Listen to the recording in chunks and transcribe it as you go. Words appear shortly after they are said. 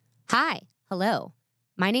Hi, hello.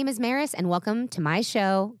 My name is Maris, and welcome to my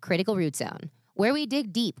show, Critical Root Zone, where we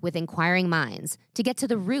dig deep with inquiring minds to get to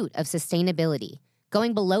the root of sustainability,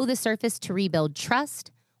 going below the surface to rebuild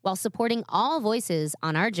trust while supporting all voices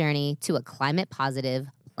on our journey to a climate-positive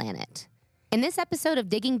planet. In this episode of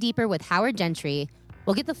Digging Deeper with Howard Gentry,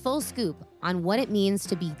 we'll get the full scoop on what it means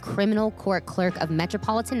to be Criminal Court Clerk of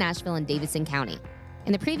Metropolitan Nashville and Davidson County.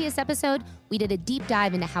 In the previous episode, we did a deep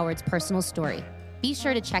dive into Howard's personal story. Be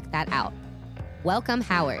sure to check that out. Welcome,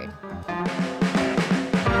 Howard.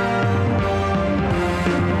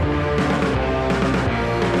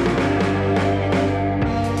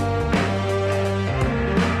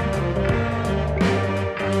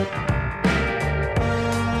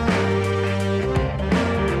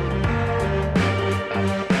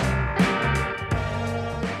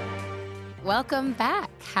 Welcome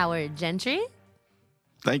back, Howard Gentry.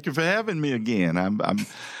 Thank you for having me again.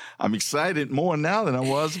 I'm excited more now than I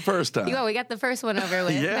was the first time. We got the first one over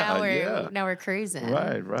with. Now we're cruising.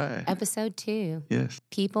 Right. Episode 2. Yes.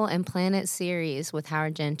 People and Planet series with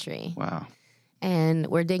Howard Gentry. Wow. And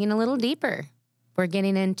we're digging a little deeper. We're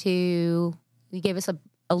getting into, you gave us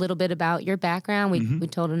a little bit about your background. We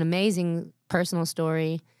told an amazing personal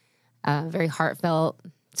story, very heartfelt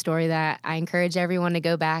story that I encourage everyone to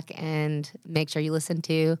go back and make sure you listen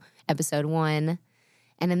to episode 1.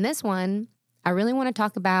 And in this one, I really want to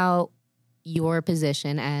talk about your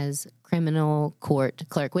position as Criminal Court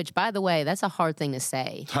Clerk, which, by the way, that's a hard thing to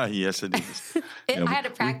say. Yes, it is. I had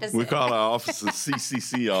to practice we it. call our office the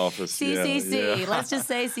CCC office. CCC. Yeah. Let's just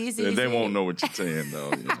say CCC. They won't know what you're saying,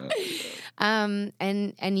 though.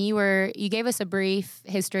 And you gave us a brief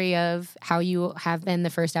history of how you have been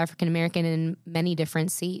the first African American in many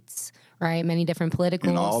different seats, right? Many different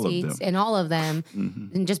political seats. In all of them.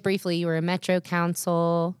 Mm-hmm. And just briefly, you were a Metro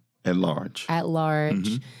Council. At large.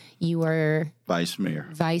 Mm-hmm. You were Vice Mayor.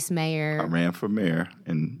 I ran for mayor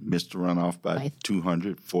and missed the runoff by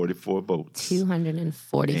 244 votes.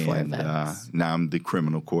 244 votes. Now I'm the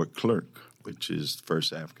Criminal Court Clerk, which is the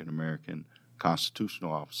first African American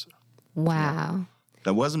constitutional officer. Wow. Yeah.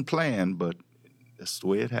 That wasn't planned, but that's the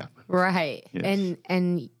way it happened. Right. Yes.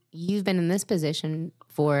 And you've been in this position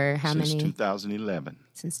for how many? Since 2011.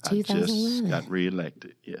 Since 2011. I just got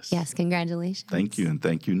reelected, yes. Yes, congratulations. Thank you, and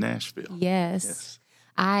thank you, Nashville. Yes.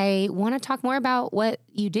 I want to talk more about what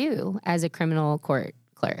you do as a criminal court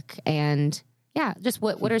clerk. And, just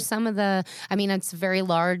what are some of the, it's a very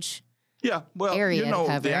large area to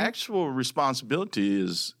cover. The actual responsibility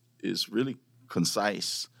is really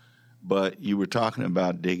concise, but you were talking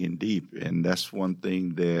about digging deep, and that's one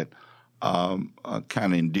thing that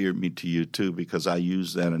kind of endeared me to you, too, because I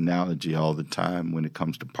use that analogy all the time when it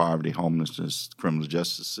comes to poverty, homelessness, criminal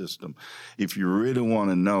justice system. If you really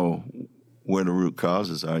want to know where the root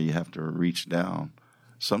causes are, you have to reach down,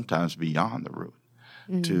 sometimes beyond the root,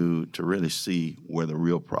 to really see where the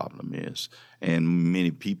real problem is. And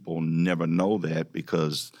many people never know that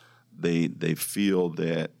because they feel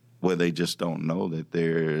that, they just don't know that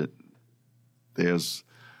there's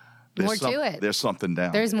more to it. There's something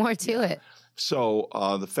down. There's more to it. So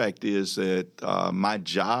the fact is that my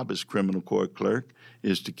job as criminal court clerk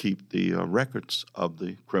is to keep the records of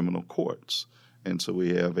the criminal courts. And so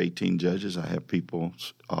we have 18 judges. I have people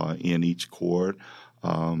in each court.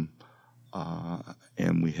 And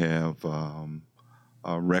we have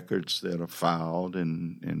records that are filed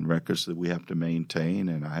and records that we have to maintain.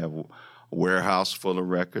 And I have a warehouse full of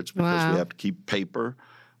records because we have to keep paper,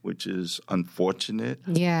 which is unfortunate.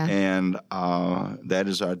 Yeah. And that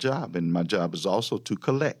is our job. And my job is also to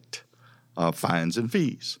collect fines and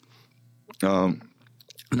fees. Not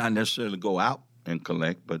necessarily go out and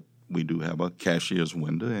collect, but we do have a cashier's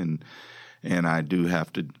window, and I do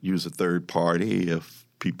have to use a third party if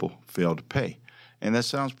people fail to pay. And that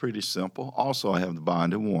sounds pretty simple. Also, I have the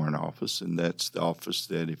bond and warrant office, and that's the office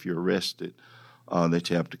that if you're arrested, that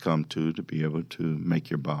you have to come to be able to make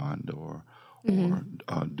your bond or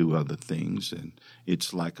do other things. And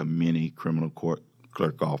it's like a mini criminal court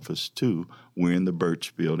clerk office, too. We're in the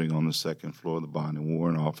Birch building on the second floor. The bond and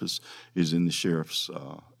warrant office is in the sheriff's,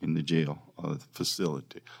 in the jail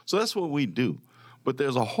facility. So that's what we do. But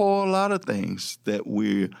there's a whole lot of things that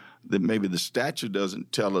maybe the statute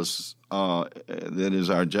doesn't tell us that is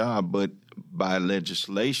our job, but by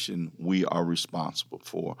legislation we are responsible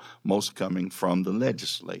for, most coming from the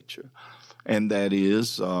legislature. And that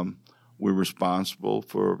is we're responsible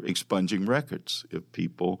for expunging records. If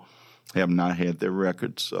people have not had their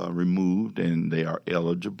records removed and they are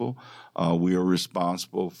eligible, we are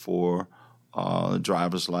responsible for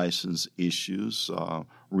driver's license issues,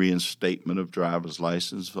 reinstatement of driver's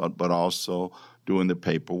license, but also doing the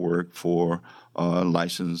paperwork for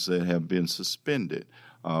licenses that have been suspended.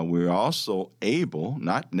 We're also able,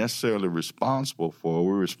 not necessarily responsible for,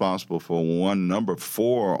 we're responsible for number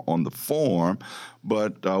 4 on the form,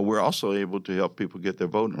 but we're also able to help people get their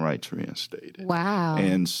voting rights reinstated. Wow.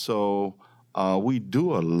 And so we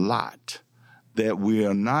do a lot that we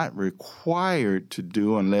are not required to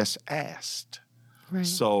do unless asked. Right.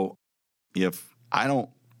 So if I don't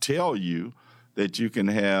tell you that you can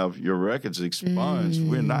have your records expunged,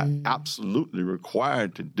 we're not absolutely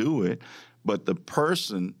required to do it. But the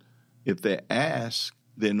person, if they ask,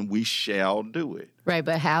 then we shall do it. Right,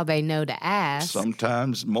 but how they know to ask?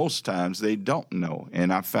 Sometimes, most times, they don't know.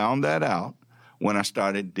 And I found that out when I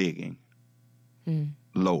started digging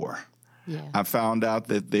lower. Yeah. I found out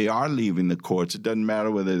that they are leaving the courts. It doesn't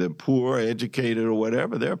matter whether they're poor, educated, or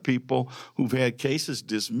whatever. There are people who've had cases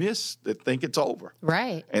dismissed that think it's over.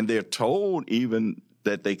 Right. And they're told even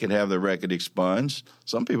that they can have their record expunged.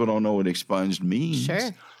 Some people don't know what expunged means.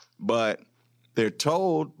 Sure. But they're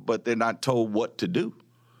told, but they're not told what to do.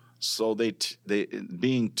 So they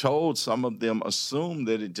being told, some of them assume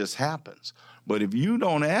that it just happens. But if you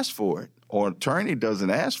don't ask for it, or an attorney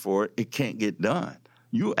doesn't ask for it, it can't get done.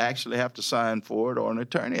 You actually have to sign for it, or an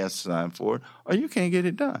attorney has to sign for it, or you can't get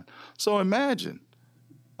it done. So imagine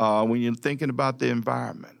when you're thinking about the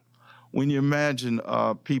environment, when you imagine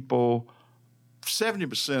people,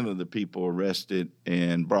 70% of the people arrested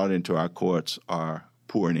and brought into our courts are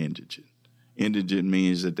poor and indigent. Indigent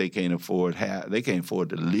means that they can't afford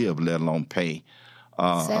to live, let alone pay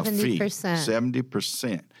a fee.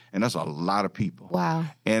 70%. And that's a lot of people. Wow.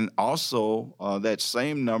 And also, that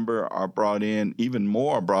same number are brought in, even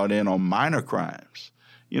more brought in on minor crimes.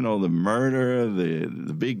 You know, the murder,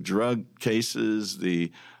 the big drug cases,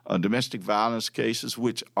 the domestic violence cases,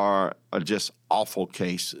 which are just awful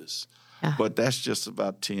cases. Yeah. But that's just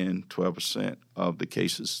about 10, 12% of the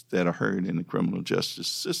cases that are heard in the criminal justice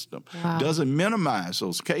system. Wow. Doesn't minimize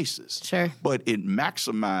those cases. Sure. But it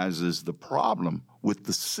maximizes the problem with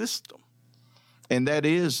the system. And that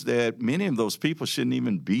is that many of those people shouldn't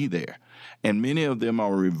even be there. And many of them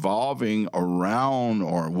are revolving around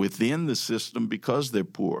or within the system because they're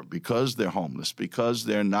poor, because they're homeless, because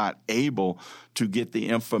they're not able to get the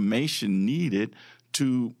information needed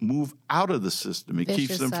to move out of the system. It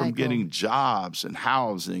keeps them from getting jobs and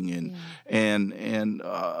housing, and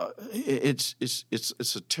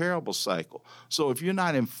it's a terrible cycle. So if you're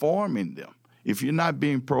not informing them, if you're not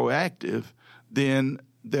being proactive, then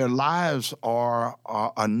their lives are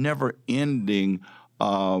a never-ending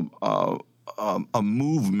a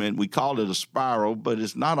movement. We call it a spiral, but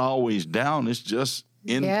it's not always down. It's just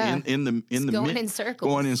going in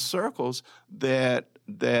circles that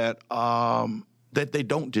they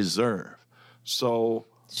don't deserve. So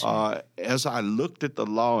as I looked at the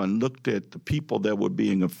law and looked at the people that were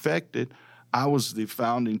being affected, I was the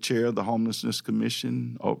founding chair of the Homelessness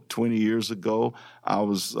Commission 20 years ago. I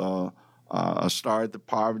was I started the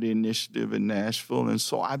Poverty Initiative in Nashville, and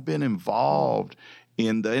so I've been involved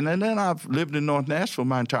in and then I've lived in North Nashville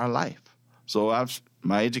my entire life. So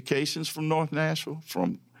my education's from North Nashville,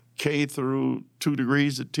 from K through 2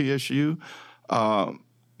 degrees at TSU.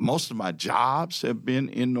 Most of my jobs have been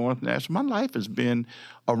in North Nashville. My life has been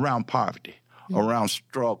around poverty, around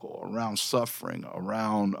struggle, around suffering,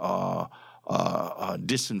 around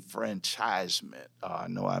disenfranchisement. I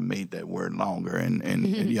know I made that word longer,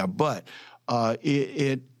 but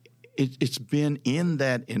it's been in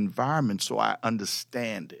that environment, so I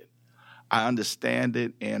understand it. And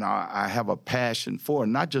I have a passion for it,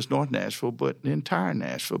 not just North Nashville, but the entire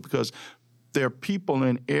Nashville, because there are people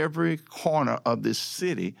in every corner of this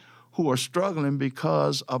city who are struggling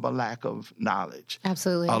because of a lack of knowledge.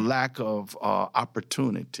 Absolutely. A lack of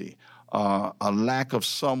opportunity, a lack of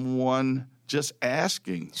someone just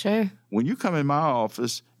asking. Sure. When you come in my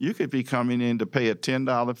office, you could be coming in to pay a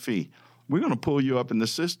 $10 fee. We're going to pull you up in the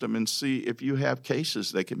system and see if you have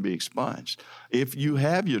cases that can be expunged, if you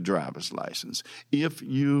have your driver's license, if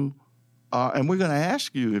you and we're going to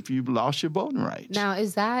ask you if you've lost your voting rights. Now,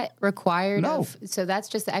 is that required? No. So that's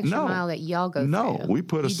just the extra mile that y'all go through? No, we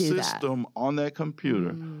put a system on that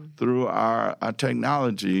computer through our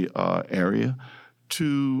technology area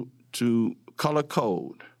to color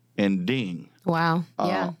code and ding. Wow,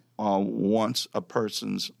 yeah. Once a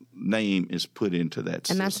person's name is put into that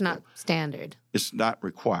system. And that's not standard. It's not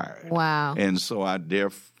required. Wow. And so I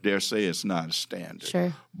dare say it's not a standard.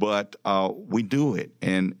 Sure. But we do it.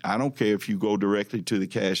 And I don't care if you go directly to the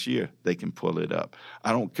cashier, they can pull it up.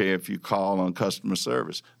 I don't care if you call on customer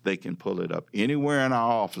service, they can pull it up. Anywhere in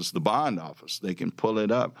our office, the bond office, they can pull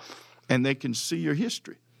it up. And they can see your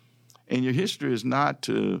history. And your history is not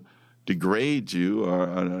to degrade you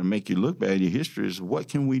or make you look bad. Your history is what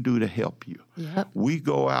can we do to help you? Yep. We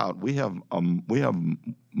go out. We have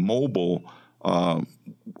mobile.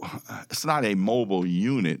 It's not a mobile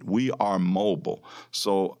unit. We are mobile.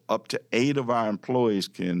 So up to 8 of our employees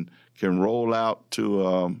can roll out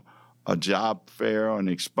to a job fair or an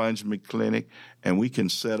expungement clinic, and we can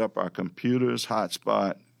set up our computers,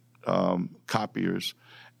 hotspot, copiers,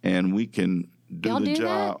 and we can do the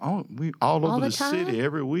job. Oh, we all over the city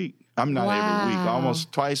every week. I'm not every week,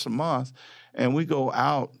 almost twice a month, and we go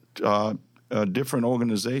out. Different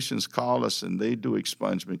organizations call us, and they do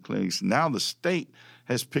expungement clinics. Now the state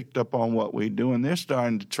has picked up on what we do, and they're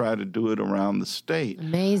starting to try to do it around the state.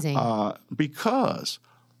 Amazing. Because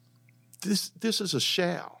this is a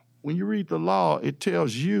shall. When you read the law, it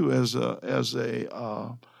tells you as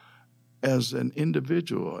an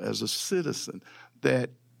individual, as a citizen,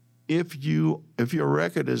 that if your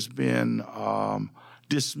record has been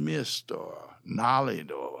dismissed or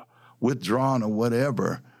nollied or withdrawn or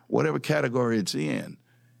whatever category it's in,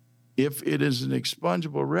 if it is an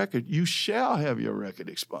expungible record, you shall have your record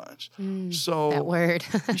expunged. So that word.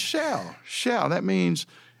 shall. That means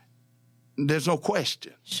there's no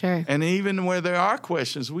question. Sure. And even where there are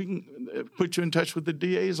questions, we can put you in touch with the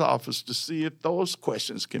DA's office to see if those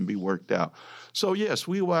questions can be worked out. So, yes,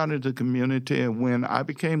 we went out into the community, and when I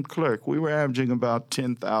became clerk, we were averaging about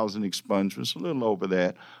 10,000 expungements, a little over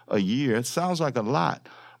that a year. It sounds like a lot,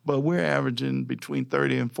 but we're averaging between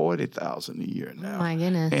 30 and 40,000 a year now. Oh, my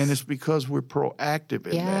goodness. And it's because we're proactive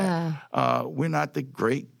in that. We're not the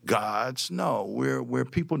great gods. No, we're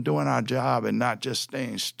people doing our job and not just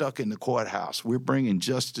staying stuck in the courthouse. We're bringing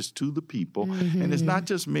justice to the people. Mm-hmm. And it's not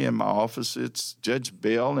just me in my office. It's Judge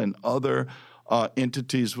Bell and other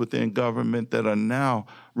entities within government that are now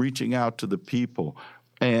reaching out to the people.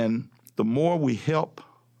 And the more we help,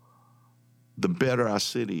 the better our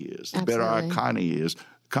city is, the better our economy is,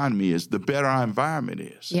 the better our environment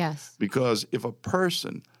is. Yes. Because if a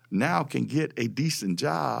person now can get a decent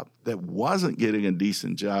job that wasn't getting a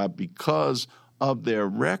decent job because of their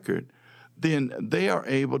record, then they are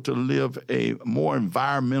able to live a more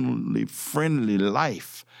environmentally friendly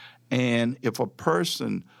life. And if a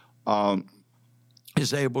person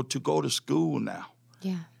is able to go to school now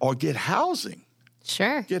or get housing,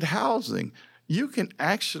 you can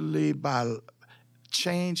actually,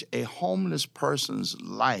 change a homeless person's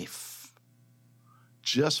life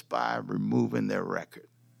just by removing their record.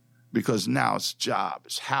 Because now it's job,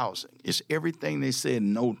 it's housing, it's everything they said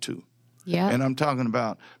no to. Yeah. And I'm talking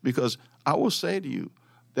about, because I will say to you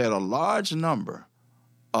that a large number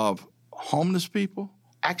of homeless people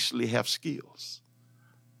actually have skills.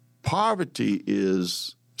 Poverty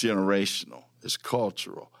is generational, it's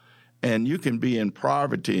cultural. And you can be in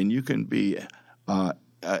poverty and you can be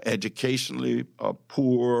educationally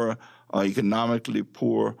poor, economically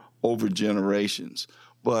poor over generations.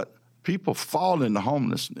 But people fall into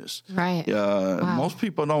homelessness. Right. Most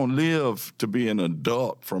people don't live to be an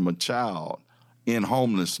adult from a child in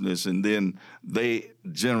homelessness, and then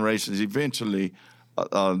generations eventually,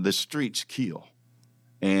 the streets kill.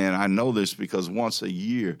 And I know this because once a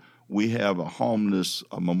year we have a homeless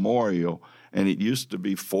memorial, and it used to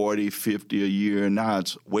be 40, 50 a year, and now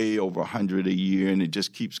it's way over 100 a year, and it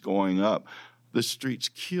just keeps going up. The streets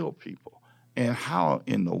kill people. And how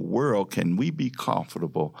in the world can we be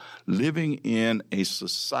comfortable living in a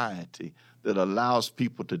society that allows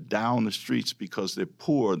people to down the streets because they're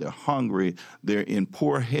poor, they're hungry, they're in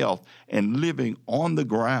poor health, and living on the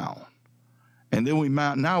ground? And then we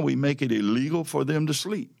make it illegal for them to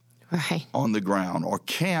sleep on the ground or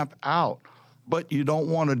camp out. But you don't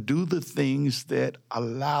want to do the things that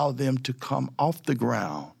allow them to come off the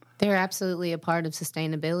ground. They're absolutely a part of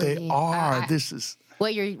sustainability. They are. This is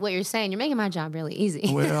what you're saying. You're making my job really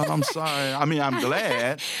easy. Well, I'm sorry. I mean, I'm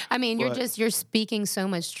glad. I mean, you're speaking so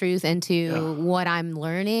much truth into what I'm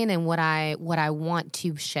learning and what I want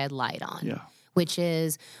to shed light on. Yeah. Which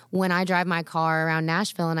is when I drive my car around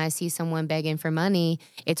Nashville and I see someone begging for money,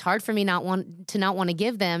 it's hard for me not want to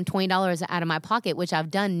give them $20 out of my pocket, which I've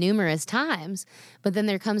done numerous times. But then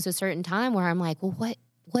there comes a certain time where I'm like, well,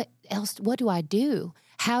 what else? What do I do?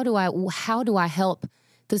 How do I help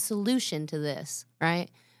the solution to this, right?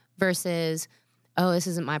 Versus, oh, this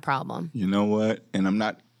isn't my problem. You know what? And I'm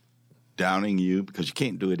not downing you because you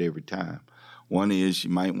can't do it every time. One is you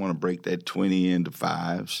might want to break that 20 into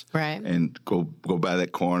fives, right, and go by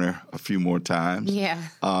that corner a few more times. Yeah.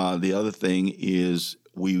 The other thing is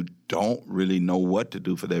we don't really know what to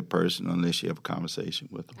do for that person unless you have a conversation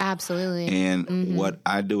with them. Absolutely. And what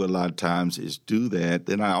I do a lot of times is do that.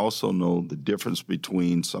 Then I also know the difference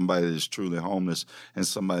between somebody that is truly homeless and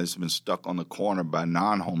somebody that's been stuck on the corner by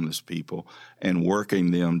non-homeless people and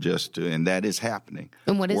working them and that is happening.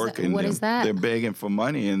 And what is that? They're begging for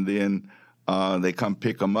money, and then they come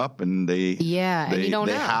pick them up, and and you don't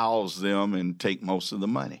know. house them and take most of the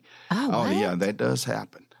money. Oh, yeah, that does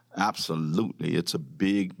happen. Absolutely. It's a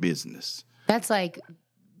big business. That's like,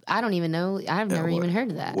 I don't even know. I've never even heard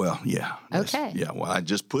of that. Well, yeah. Okay. Yeah, well, I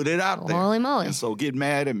just put it out there. Holy moly. And so get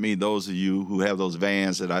mad at me, those of you who have those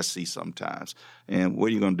vans that I see sometimes. And what are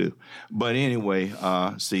you going to do? But anyway,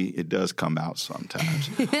 see, it does come out sometimes.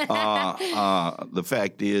 The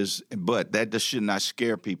fact is, but that just should not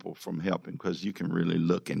scare people from helping, because you can really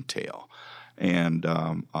look and tell. And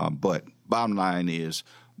but bottom line is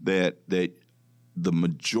that the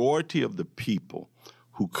majority of the people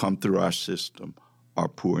who come through our system are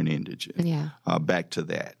poor and indigent. Yeah. Back to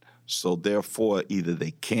that. So therefore, either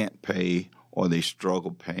they can't pay or they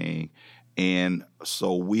struggle paying. And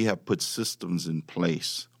so we have put systems in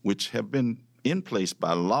place, which have been in place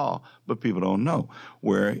by law, but people don't know,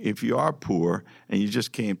 where if you are poor and you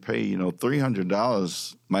just can't pay,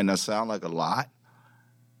 $300 might not sound like a lot,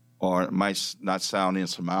 or it might not sound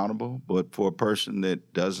insurmountable, but for a person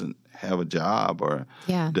that doesn't have a job or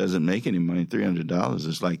doesn't make any money, $300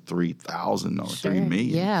 is like $3,000 or $3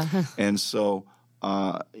 million. Yeah. And so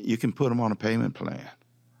you can put them on a payment plan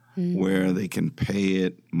where they can pay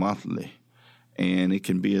it monthly, and it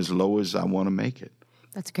can be as low as I want to make it.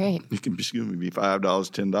 That's great. It can be $5,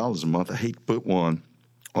 $10 a month. I hate to put one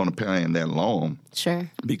on a plan that long.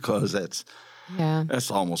 Sure. Because that's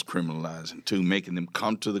almost criminalizing too, making them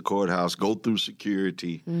come to the courthouse, go through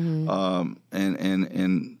security, and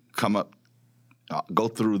come up, go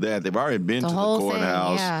through that. They've already been to the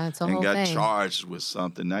courthouse and got charged with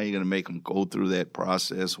something. Now you're going to make them go through that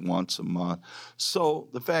process once a month. So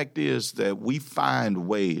the fact is that we find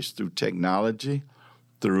ways through technology,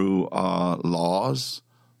 through laws,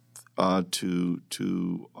 to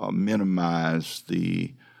minimize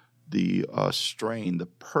the strain, the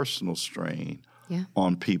personal strain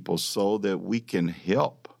on people, so that we can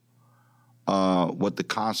help what the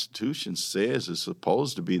Constitution says is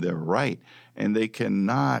supposed to be their right, and they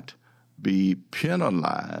cannot be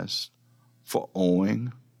penalized for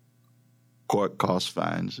owing court costs,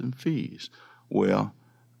 fines, and fees. Well,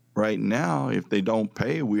 right now, if they don't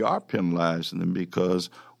pay, we are penalizing them because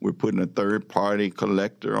we're putting a third-party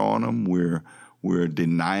collector on them. We're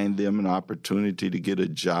denying them an opportunity to get a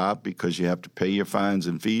job because you have to pay your fines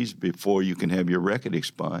and fees before you can have your record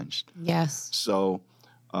expunged. Yes. So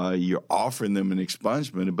you're offering them an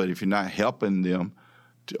expungement, but if you're not helping them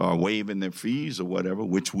or waiving their fees or whatever,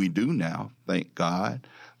 which we do now, thank God,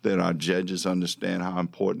 that our judges understand how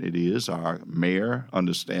important it is, our mayor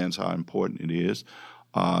understands how important it is,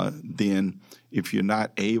 then if you're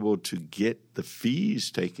not able to get the fees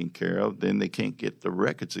taken care of, then they can't get the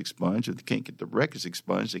records expunged. If they can't get the records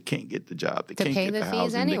expunged, they can't get the job. They can't get the housing.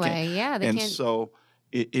 Fees anyway. They can't. So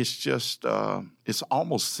it's just it's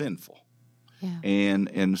almost sinful. Yeah.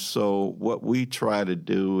 And so what we try to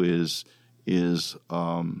do is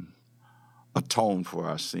atone for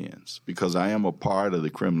our sins, because I am a part of the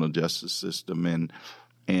criminal justice system,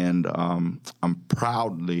 and I'm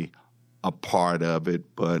proudly a part of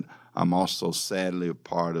it, but I'm also sadly a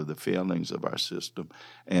part of the failings of our system.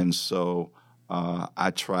 And so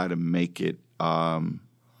I try to make it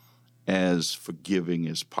as forgiving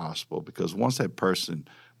as possible, because once that person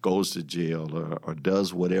goes to jail or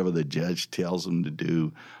does whatever the judge tells them to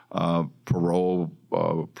do, parole,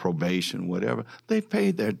 probation, whatever, they've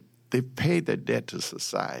paid their debt to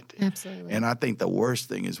society. Absolutely. And I think the worst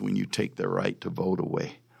thing is when you take their right to vote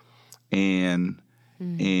away and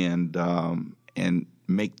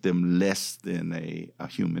make them less than a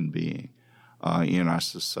human being in our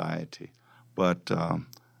society. But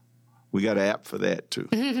we got an app for that too,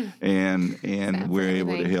 and we're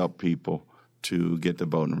able to help people to get the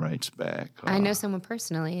voting rights back. I know someone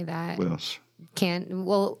personally that can't.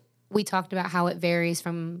 Well, we talked about how it varies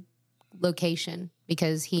from location,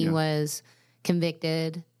 because he was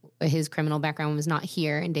convicted. His criminal background was not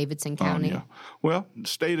here in Davidson County. Well, the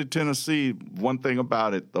state of Tennessee, one thing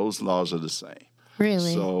about it, those laws are the same.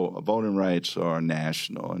 Really? So voting rights are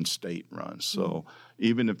national and state run. So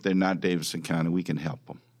even if they're not Davidson County, we can help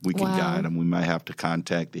them. We can guide them. We might have to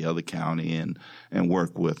contact the other county and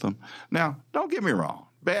work with them. Now, don't get me wrong.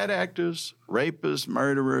 Bad actors, rapists,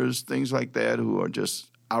 murderers, things like that, who are just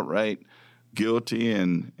outright guilty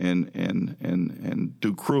and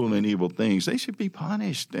do cruel and evil things, they should be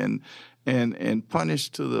punished and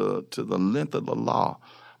punished to the length of the law.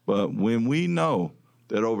 But when we know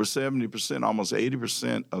that over 70%, almost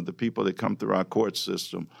 80% of the people that come through our court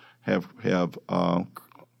system have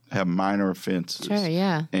minor offenses, sure,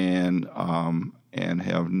 yeah, and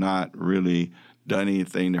have not really done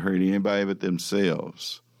anything to hurt anybody but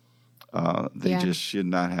themselves, they just should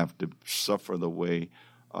not have to suffer the way.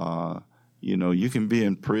 You can be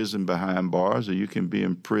in prison behind bars, or you can be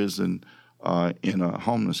in prison in a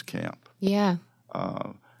homeless camp. Yeah.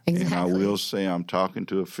 Exactly. And I will say I'm talking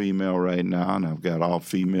to a female right now, and I've got all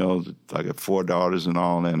females. I got 4 daughters and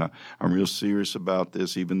all, and I'm real serious about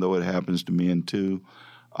this, even though it happens to men too.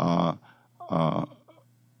 8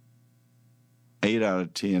 out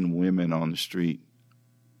of 10 women on the street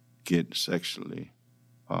get sexually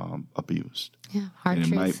abused. Yeah, hard and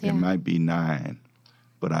truths. It might be 9,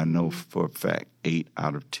 but I know for a fact 8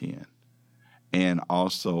 out of 10. And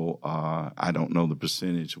also, I don't know the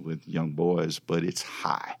percentage with young boys, but it's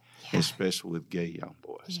high, especially with gay young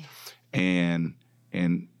boys. Yeah.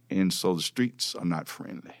 And so the streets are not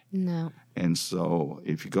friendly. No. And so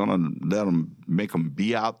if you're going to make them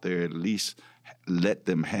be out there, at least let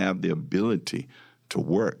them have the ability to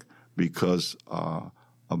work, because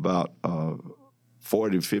about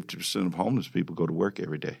 40 to 50% of homeless people go to work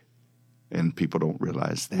every day. And people don't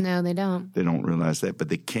realize that. No, they don't. They don't realize that, but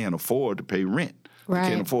they can't afford to pay rent. Right. They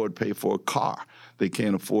can't afford to pay for a car. They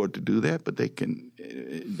can't afford to do that, but they can.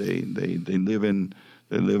 They live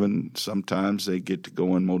in. Sometimes they get to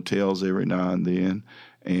go in motels every now and then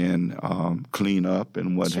and clean up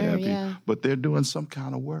and what have you. But they're doing some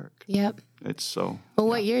kind of work. Yep. It's so. Well,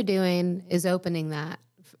 what you're doing is opening that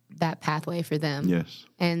pathway for them. Yes.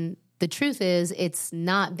 And the truth is, it's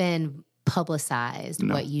not been publicized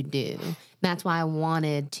what you do. That's why I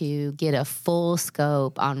wanted to get a full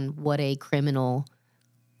scope on what a criminal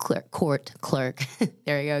court clerk,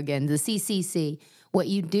 there you go again, the CCC, what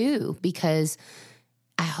you do, because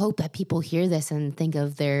I hope that people hear this and think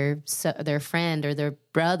of their friend or their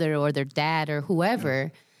brother or their dad or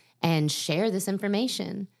whoever and share this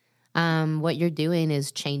information. What you're doing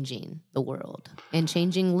is changing the world and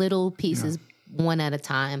changing little pieces one at a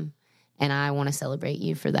time, and I want to celebrate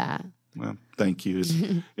you for that. Well, thank you.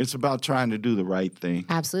 It's about trying to do the right thing.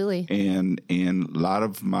 Absolutely. And a lot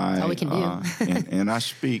of my... That's all we can do. and I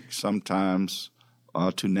speak sometimes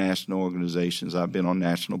to national organizations. I've been on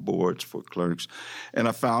national boards for clerks. And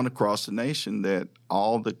I found across the nation that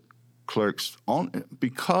all the clerks,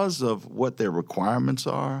 because of what their requirements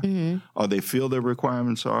are, or they feel their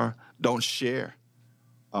requirements are, don't share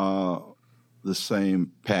the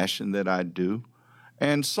same passion that I do.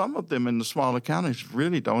 And some of them in the smaller counties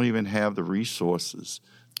really don't even have the resources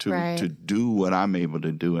to do what I'm able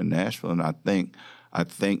to do in Nashville. And I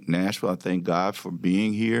thank Nashville. I thank God for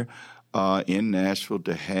being here in Nashville,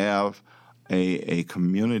 to have a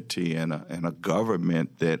community and a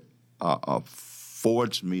government that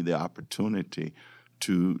affords me the opportunity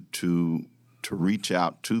to reach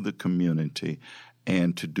out to the community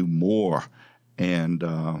and to do more. And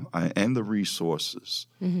the resources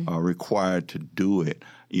are required to do it.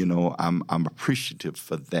 I'm appreciative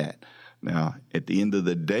for that. Now, at the end of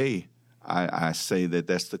the day, I say that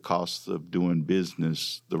that's the cost of doing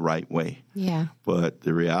business the right way. Yeah. But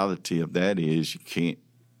the reality of that is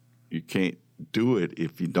you can't do it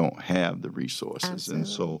if you don't have the resources. Absolutely. And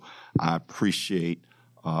so I appreciate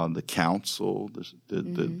the council,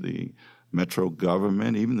 the metro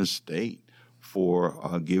government, even the state,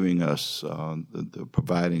 for giving us,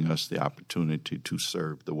 providing us the opportunity to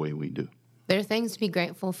serve the way we do. There are things to be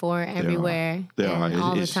grateful for everywhere, there are.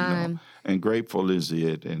 all the time. And grateful is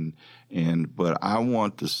it. But I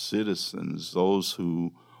want the citizens, those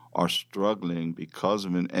who are struggling because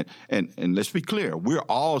of it, and let's be clear, we're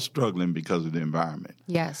all struggling because of the environment.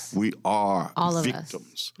 Yes. We are all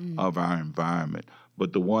victims of our environment.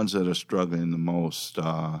 But the ones that are struggling the most,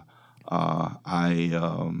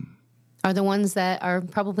 are the ones that are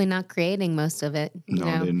probably not creating most of it.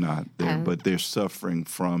 No, they're not. But they're suffering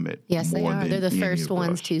from it. Yes, they are. They're the first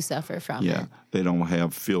ones to suffer from it. Yeah, they don't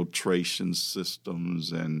have filtration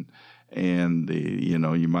systems, and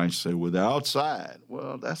you might say, well, they're outside.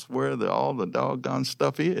 Well, that's where all the doggone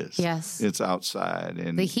stuff is. Yes, it's outside,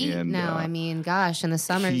 and the heat now. I mean, gosh, and the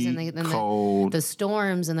summers and the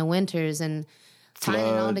storms and the winters and. Tying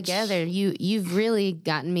it all together, you've really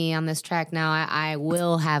gotten me on this track now. I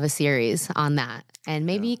will have a series on that, and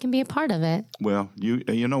maybe you can be a part of it. Well,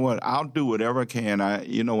 you know what? I'll do whatever I can.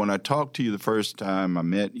 When I talked to you the first time I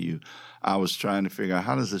met you, I was trying to figure out,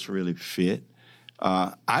 how does this really fit?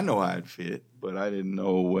 I know how it fit, but I didn't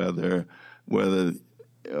know whether whether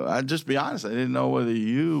I'd just be honest. I didn't know whether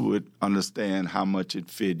you would understand how much it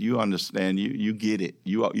fit. You understand. You get it.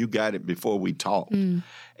 You got it before we talked, and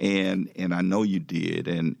I know you did.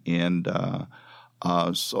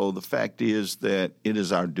 So the fact is that it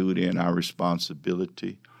is our duty and our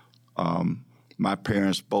responsibility. My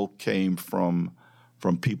parents both came from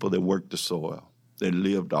people that worked the soil, that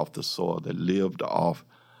lived off the soil, that lived off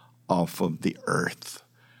of the earth,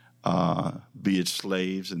 be it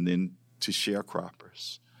slaves and then to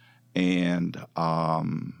sharecroppers, and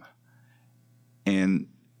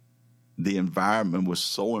the environment was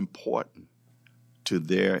so important to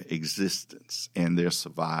their existence and their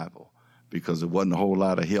survival because there wasn't a whole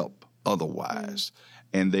lot of help otherwise,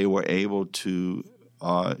 and they were able to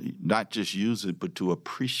not just use it but to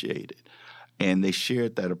appreciate it, and they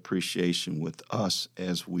shared that appreciation with us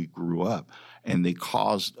as we grew up, and they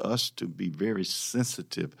caused us to be very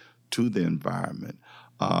sensitive to the environment.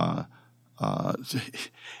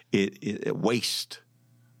 Waste.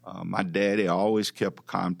 My daddy always kept a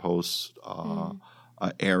compost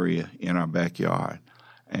area in our backyard.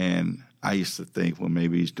 And I used to think, well,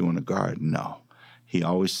 maybe he's doing a garden. No. He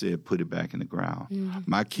always said, put it back in the ground.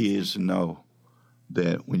 My kids know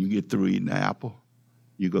that when you get through eating an apple,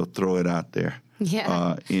 you go throw it out there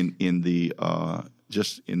in the yard,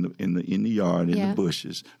 in the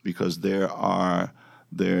bushes, because there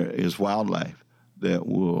is wildlife that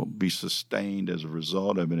will be sustained as a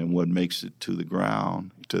result of it, and what makes it to the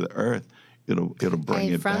ground, to the earth, it'll bring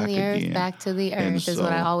it back from the earth again. Back to the earth is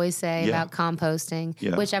what I always say about composting.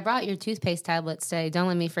 Which I brought your toothpaste tablets today. Don't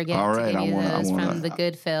let me forget to give you those from the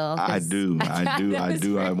Good Fill. I do.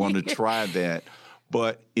 I want to try that,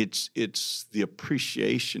 but it's the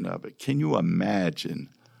appreciation of it. Can you imagine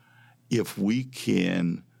if we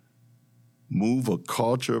can move a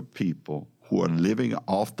culture of people who are living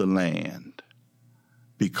off the land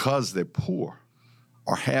because they're poor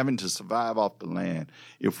or having to survive off the land,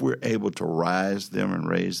 if we're able to rise them and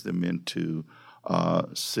raise them into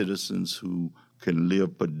citizens who can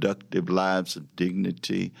live productive lives of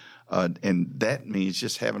dignity, and that means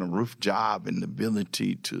just having a roof job and the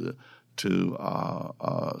ability to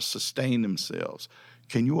sustain themselves.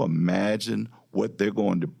 Can you imagine what they're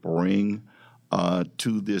going to bring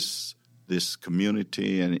to this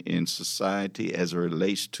community and in society as it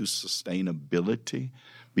relates to sustainability?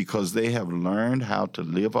 Because they have learned how to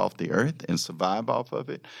live off the earth and survive off of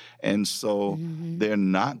it. And so they're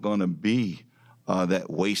not going to be that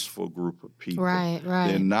wasteful group of people. Right.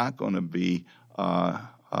 They're not going to be,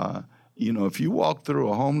 if you walk through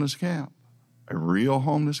a homeless camp, a real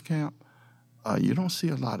homeless camp, you don't see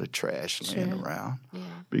a lot of trash laying around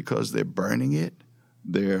because they're burning it.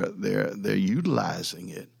 They're utilizing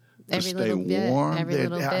it. Every little bit.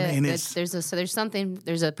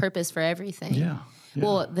 There's a purpose for everything. Yeah.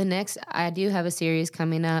 Well, I do have a series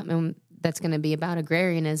coming up, and that's going to be about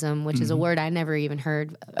agrarianism, which is a word I never even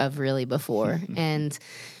heard of really before, and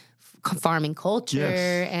farming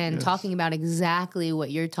culture, and talking about exactly what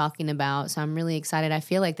you're talking about. So I'm really excited. I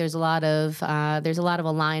feel like there's a lot of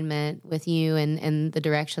alignment with you and the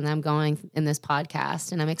direction that I'm going in this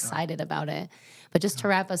podcast, and I'm excited about it. But just to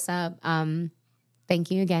wrap us up, thank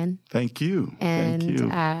you again. Thank you. And Thank you.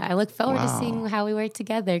 I look forward to seeing how we work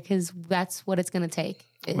together, because that's what it's going to take,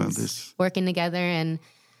 is working together and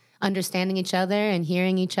understanding each other and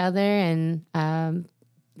hearing each other and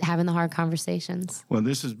having the hard conversations. Well,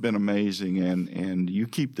 this has been amazing, and you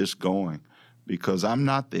keep this going, because I'm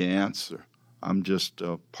not the answer. I'm just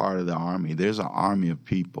a part of the army. There's an army of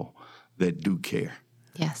people that do care.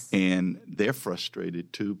 Yes. And they're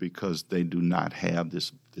frustrated, too, because they do not have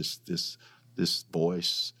this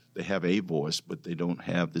voice. They have a voice, but they don't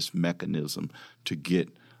have this mechanism to get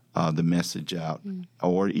the message out,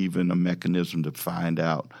 or even a mechanism to find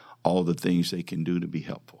out all the things they can do to be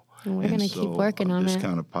helpful. And we're going to keep working on it. This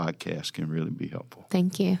kind of podcast can really be helpful.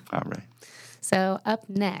 Thank you. All right. So up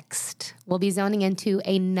next, we'll be zoning into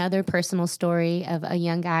another personal story of a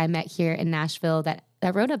young guy I met here in Nashville that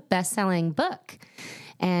wrote a best-selling book.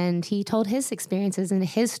 And he told his experiences and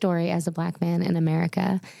his story as a Black man in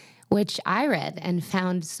America, which I read and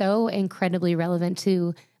found so incredibly relevant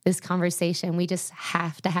to this conversation. We just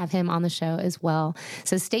have to have him on the show as well.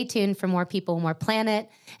 So stay tuned for more people, more planet.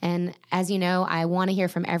 And as you know, I want to hear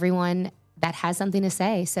from everyone that has something to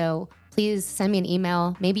say. So please send me an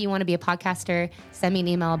email. Maybe you want to be a podcaster. Send me an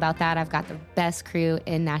email about that. I've got the best crew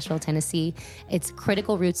in Nashville, Tennessee. It's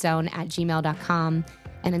criticalrootzone@gmail.com.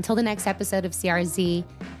 And until the next episode of CRZ,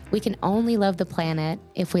 we can only love the planet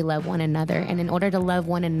if we love one another. And in order to love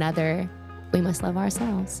one another, we must love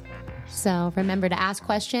ourselves. So remember to ask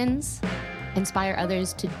questions, inspire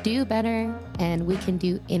others to do better, and we can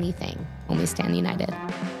do anything when we stand united.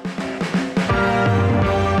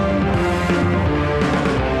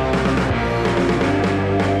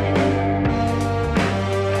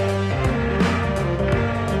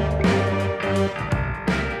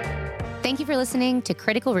 Thank you for listening to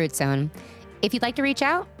Critical Root Zone. If you'd like to reach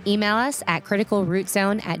out, email us at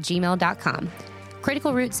criticalrootzone@gmail.com.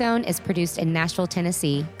 Critical Root Zone is produced in Nashville,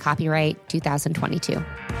 Tennessee, copyright 2022.